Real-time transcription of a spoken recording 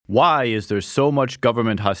Why is there so much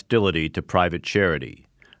government hostility to private charity?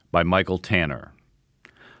 By Michael Tanner.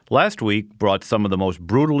 Last week brought some of the most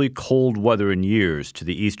brutally cold weather in years to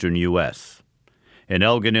the eastern U.S. In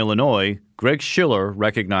Elgin, Illinois, Greg Schiller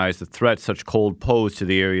recognized the threat such cold posed to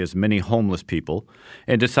the area's many homeless people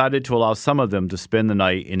and decided to allow some of them to spend the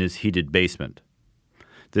night in his heated basement.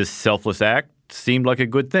 This selfless act seemed like a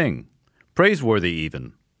good thing, praiseworthy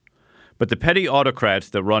even. But the petty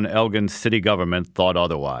autocrats that run Elgin's city government thought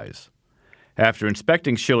otherwise. After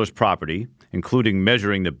inspecting Schiller's property, including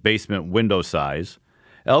measuring the basement window size,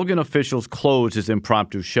 Elgin officials closed his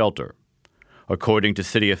impromptu shelter. According to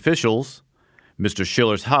city officials, Mr.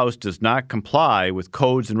 Schiller's house does not comply with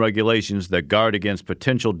codes and regulations that guard against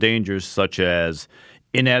potential dangers such as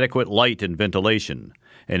inadequate light and ventilation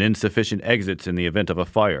and insufficient exits in the event of a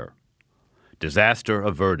fire. Disaster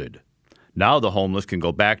averted. Now the homeless can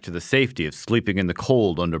go back to the safety of sleeping in the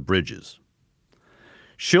cold under bridges.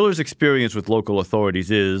 Schiller's experience with local authorities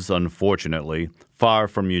is, unfortunately, far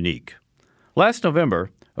from unique. Last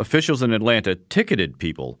November, officials in Atlanta ticketed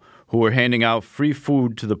people who were handing out free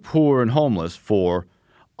food to the poor and homeless for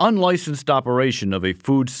unlicensed operation of a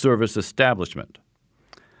food service establishment.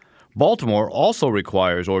 Baltimore also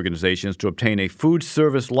requires organizations to obtain a food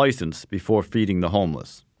service license before feeding the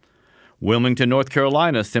homeless. Wilmington, North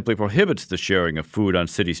Carolina simply prohibits the sharing of food on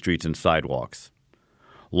city streets and sidewalks.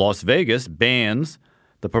 Las Vegas bans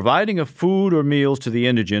the providing of food or meals to the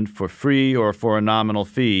indigent for free or for a nominal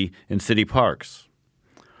fee in city parks.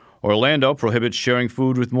 Orlando prohibits sharing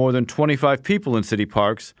food with more than 25 people in city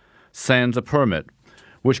parks, sans a permit,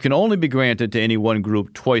 which can only be granted to any one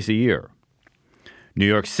group twice a year. New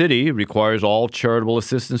York City requires all charitable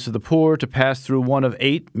assistance to the poor to pass through one of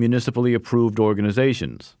 8 municipally approved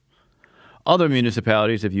organizations. Other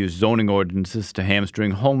municipalities have used zoning ordinances to hamstring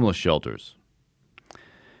homeless shelters.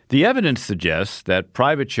 The evidence suggests that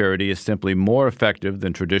private charity is simply more effective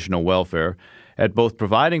than traditional welfare at both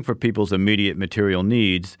providing for people's immediate material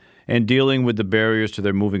needs and dealing with the barriers to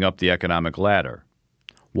their moving up the economic ladder.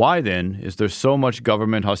 Why, then, is there so much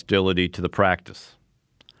government hostility to the practice?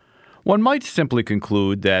 One might simply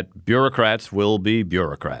conclude that bureaucrats will be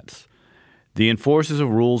bureaucrats. The enforcers of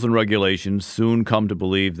rules and regulations soon come to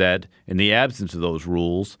believe that, in the absence of those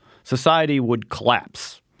rules, society would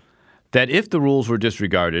collapse. That if the rules were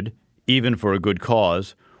disregarded, even for a good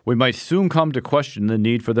cause, we might soon come to question the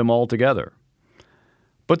need for them altogether.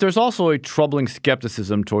 But there's also a troubling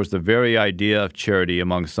skepticism towards the very idea of charity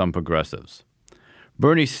among some progressives.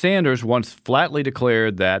 Bernie Sanders once flatly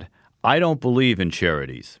declared that, "I don't believe in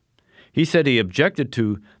charities." He said he objected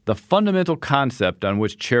to the fundamental concept on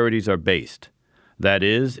which charities are based, that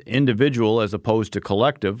is, individual as opposed to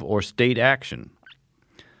collective or state action.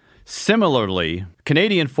 Similarly,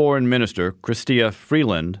 Canadian Foreign Minister Chrystia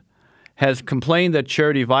Freeland has complained that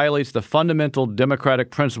charity violates the fundamental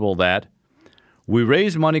democratic principle that we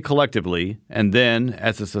raise money collectively and then,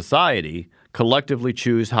 as a society, collectively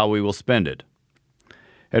choose how we will spend it.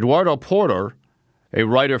 Eduardo Porter, a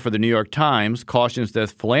writer for the New York Times, cautions that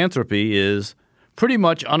philanthropy is pretty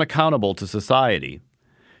much unaccountable to society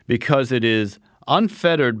because it is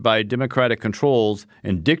unfettered by democratic controls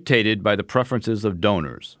and dictated by the preferences of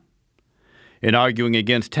donors. In arguing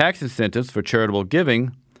against tax incentives for charitable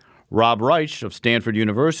giving, Rob Reich of Stanford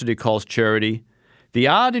University calls charity the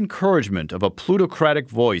odd encouragement of a plutocratic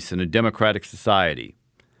voice in a democratic society.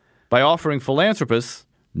 By offering philanthropists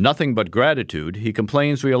nothing but gratitude, he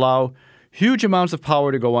complains we allow huge amounts of power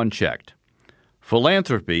to go unchecked.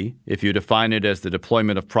 Philanthropy, if you define it as the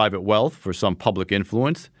deployment of private wealth for some public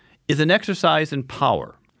influence, is an exercise in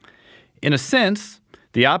power. In a sense,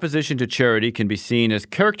 the opposition to charity can be seen as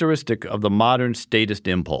characteristic of the modern statist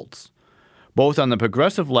impulse. Both on the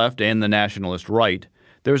progressive left and the nationalist right,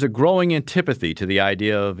 there is a growing antipathy to the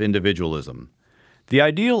idea of individualism. The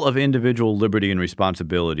ideal of individual liberty and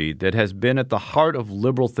responsibility that has been at the heart of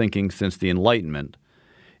liberal thinking since the Enlightenment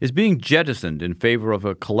is being jettisoned in favor of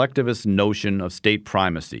a collectivist notion of state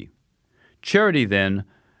primacy. Charity, then,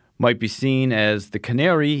 might be seen as the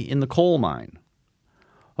canary in the coal mine.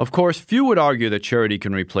 Of course, few would argue that charity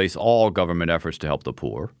can replace all government efforts to help the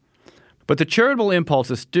poor, but the charitable impulse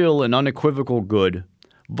is still an unequivocal good,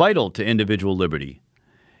 vital to individual liberty,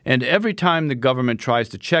 and every time the government tries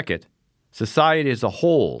to check it, society as a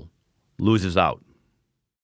whole loses out.